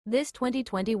This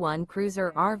 2021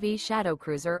 Cruiser RV Shadow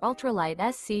Cruiser Ultra-Lite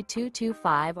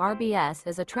SC225 RBS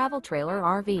is a travel trailer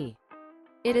RV.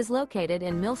 It is located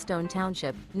in Millstone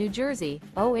Township, New Jersey,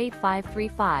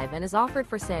 08535 and is offered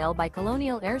for sale by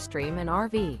Colonial Airstream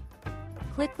RV.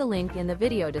 Click the link in the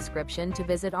video description to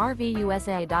visit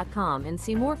RVUSA.com and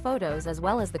see more photos as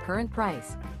well as the current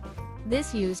price.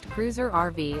 This used cruiser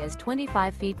RV is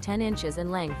 25 feet 10 inches in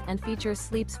length and features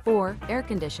sleeps 4, air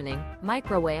conditioning,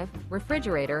 microwave,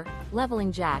 refrigerator,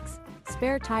 leveling jacks,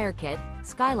 spare tire kit,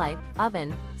 skylight,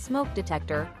 oven, smoke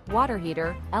detector, water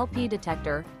heater, LP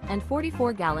detector, and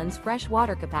 44 gallons fresh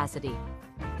water capacity.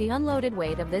 The unloaded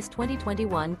weight of this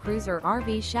 2021 Cruiser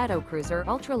RV Shadow Cruiser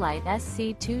Ultralight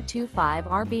SC225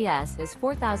 RBS is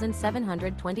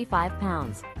 4,725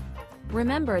 pounds.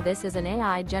 Remember, this is an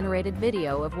AI-generated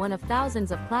video of one of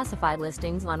thousands of classified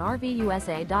listings on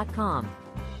RVUSA.com.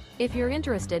 If you're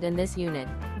interested in this unit,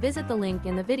 visit the link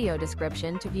in the video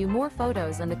description to view more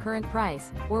photos and the current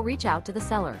price, or reach out to the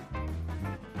seller.